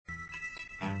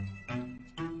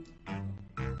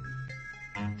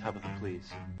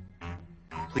please.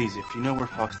 Please, if you know where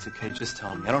Fox took Kate, just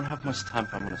tell me. I don't have much time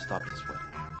if I'm going to stop this wedding.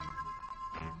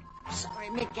 Sorry,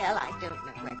 Miguel, I don't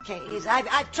know where Kay is.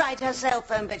 I've tried her cell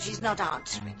phone, but she's not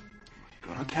answering.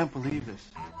 God, I can't believe this.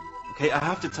 Okay, I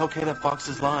have to tell Kay that Fox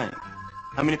is lying.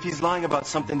 I mean, if he's lying about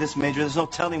something this major, there's no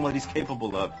telling what he's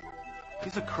capable of.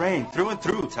 He's a crane, through and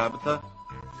through, Tabitha.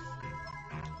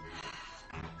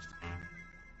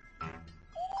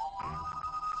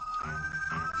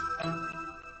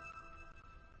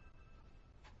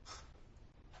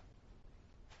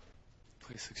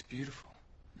 Place looks beautiful.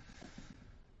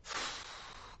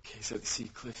 Kay's at the Sea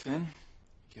Cliff Inn.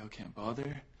 Gail can't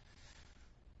bother.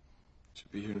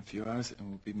 She'll be here in a few hours and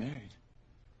we'll be married.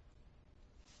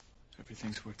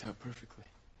 Everything's worked out perfectly.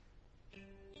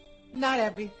 Not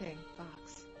everything,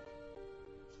 Fox.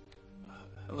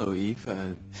 Hello, Eve.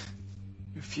 You're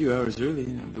a few hours early.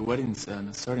 You know, the wedding's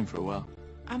not starting for a while.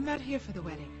 I'm not here for the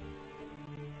wedding.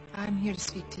 I'm here to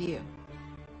speak to you.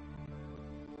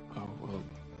 Oh, well,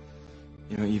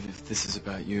 you know, Eve, if this is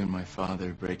about you and my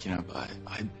father breaking up,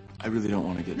 I really don't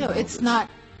want to get involved. No, it's not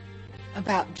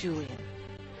about Julian.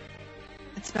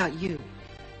 It's about you.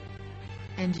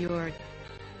 And your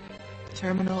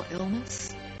terminal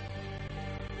illness.